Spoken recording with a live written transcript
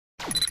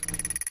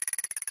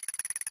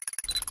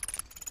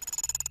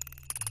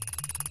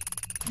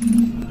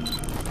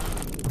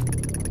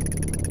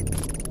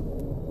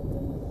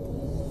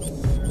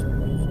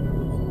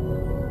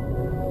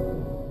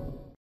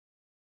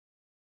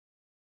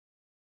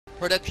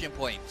Production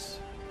points,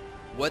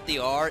 what they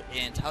are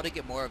and how to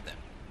get more of them.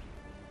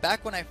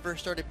 Back when I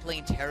first started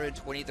playing Tera in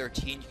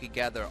 2013, you could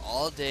gather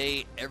all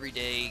day, every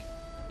day,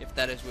 if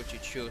that is what you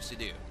chose to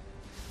do.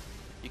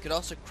 You could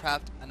also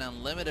craft an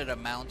unlimited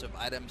amount of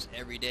items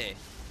every day,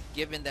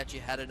 given that you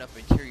had enough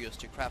materials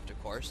to craft,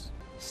 of course.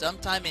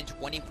 Sometime in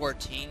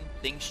 2014,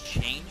 things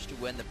changed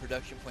when the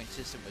production point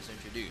system was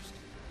introduced.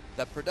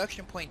 The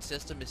production point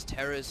system is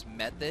Tera's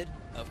method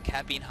of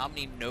capping how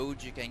many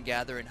nodes you can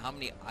gather and how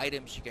many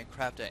items you can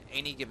craft at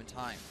any given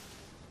time.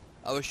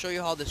 I will show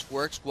you how this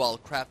works while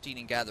crafting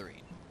and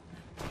gathering.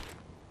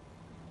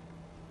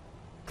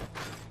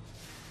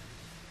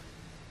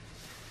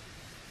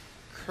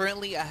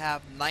 Currently I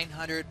have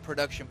 900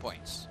 production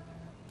points.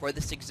 For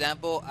this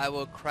example, I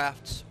will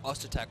craft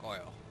Ostatek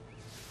oil.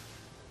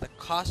 The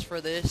cost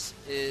for this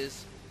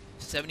is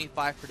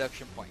 75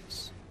 production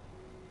points.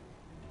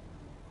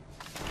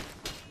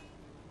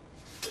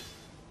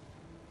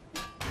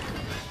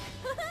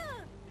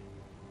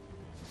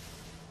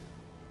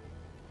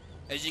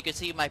 As you can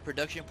see, my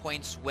production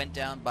points went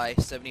down by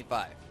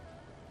 75.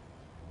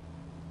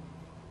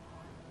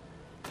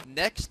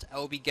 Next, I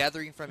will be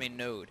gathering from a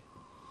node.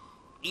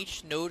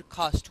 Each node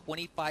costs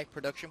 25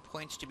 production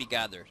points to be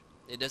gathered.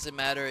 It doesn't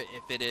matter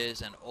if it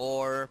is an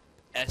ore,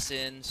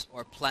 essence,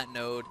 or plant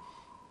node.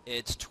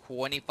 It's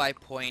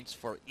 25 points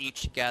for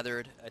each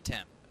gathered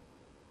attempt.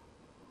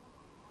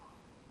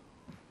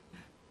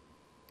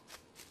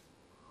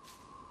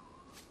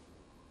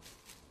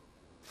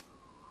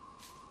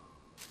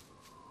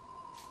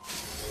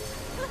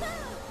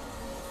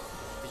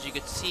 As you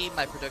can see,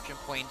 my production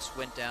points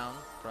went down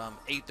from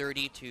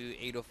 830 to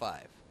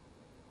 805.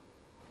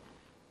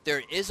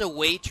 There is a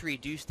way to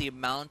reduce the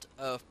amount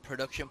of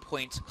production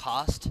points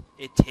cost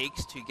it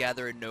takes to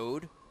gather a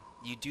node.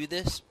 You do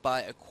this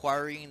by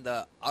acquiring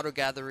the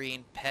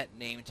auto-gathering pet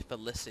named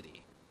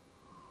Felicity.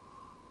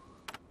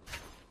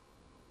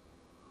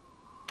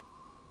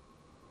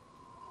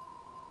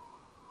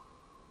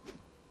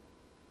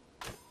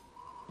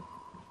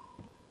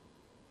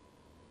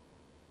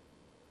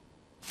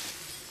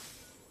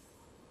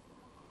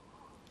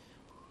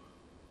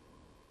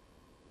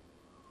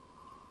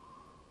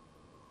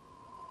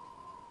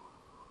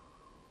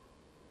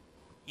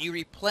 You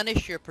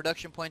replenish your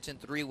production points in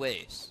 3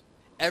 ways.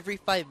 Every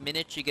 5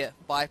 minutes you get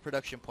 5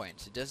 production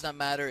points. It does not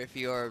matter if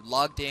you're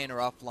logged in or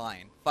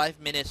offline. 5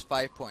 minutes,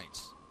 5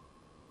 points.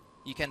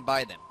 You can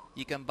buy them.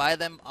 You can buy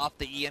them off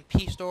the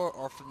EMP store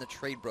or from the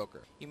trade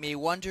broker. You may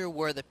wonder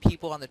where the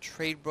people on the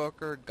trade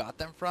broker got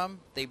them from.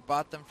 They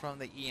bought them from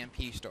the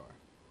EMP store.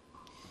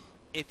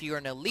 If you're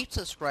an elite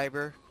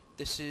subscriber,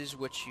 this is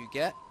what you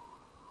get.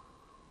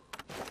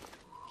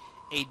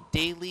 A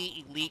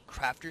daily elite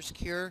crafter's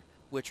cure,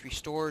 which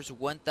restores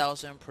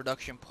 1,000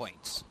 production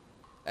points.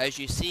 As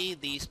you see,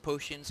 these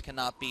potions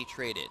cannot be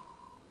traded.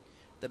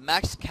 The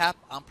max cap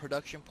on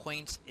production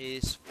points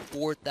is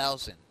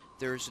 4,000.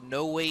 There is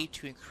no way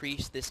to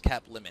increase this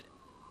cap limit.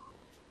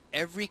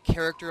 Every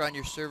character on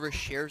your server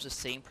shares the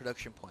same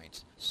production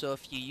points. So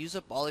if you use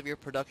up all of your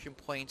production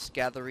points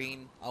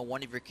gathering on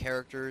one of your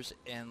characters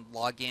and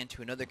log in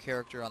to another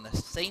character on the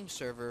same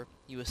server,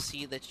 you will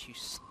see that you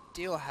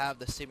still have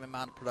the same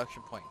amount of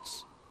production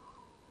points.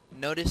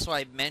 Notice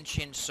I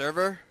mentioned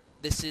server.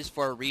 This is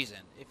for a reason.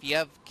 If you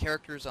have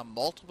characters on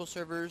multiple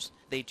servers,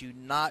 they do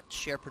not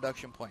share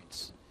production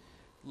points.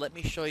 Let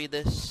me show you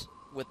this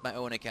with my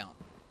own account.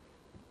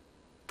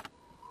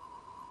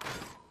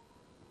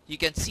 You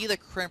can see the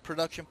current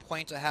production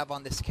points I have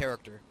on this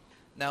character.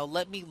 Now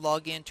let me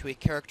log into a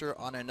character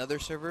on another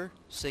server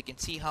so you can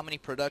see how many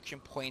production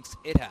points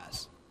it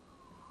has.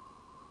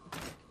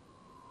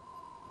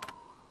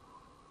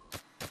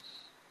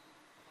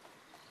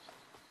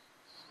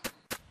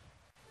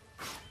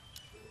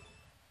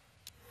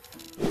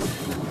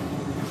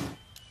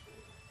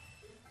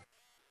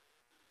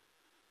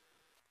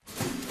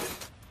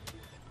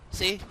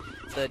 See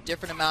the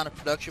different amount of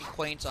production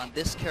points on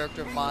this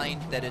character of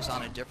mine that is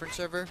on a different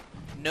server.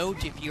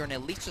 Note, if you're an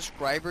elite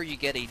subscriber, you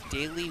get a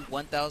daily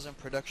 1,000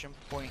 production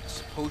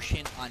points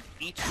potion on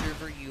each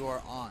server you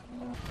are on.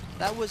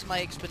 That was my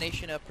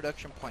explanation of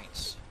production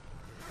points.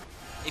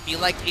 If you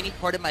liked any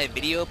part of my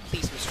video,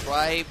 please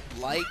subscribe,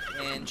 like,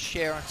 and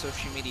share on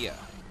social media.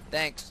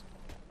 Thanks.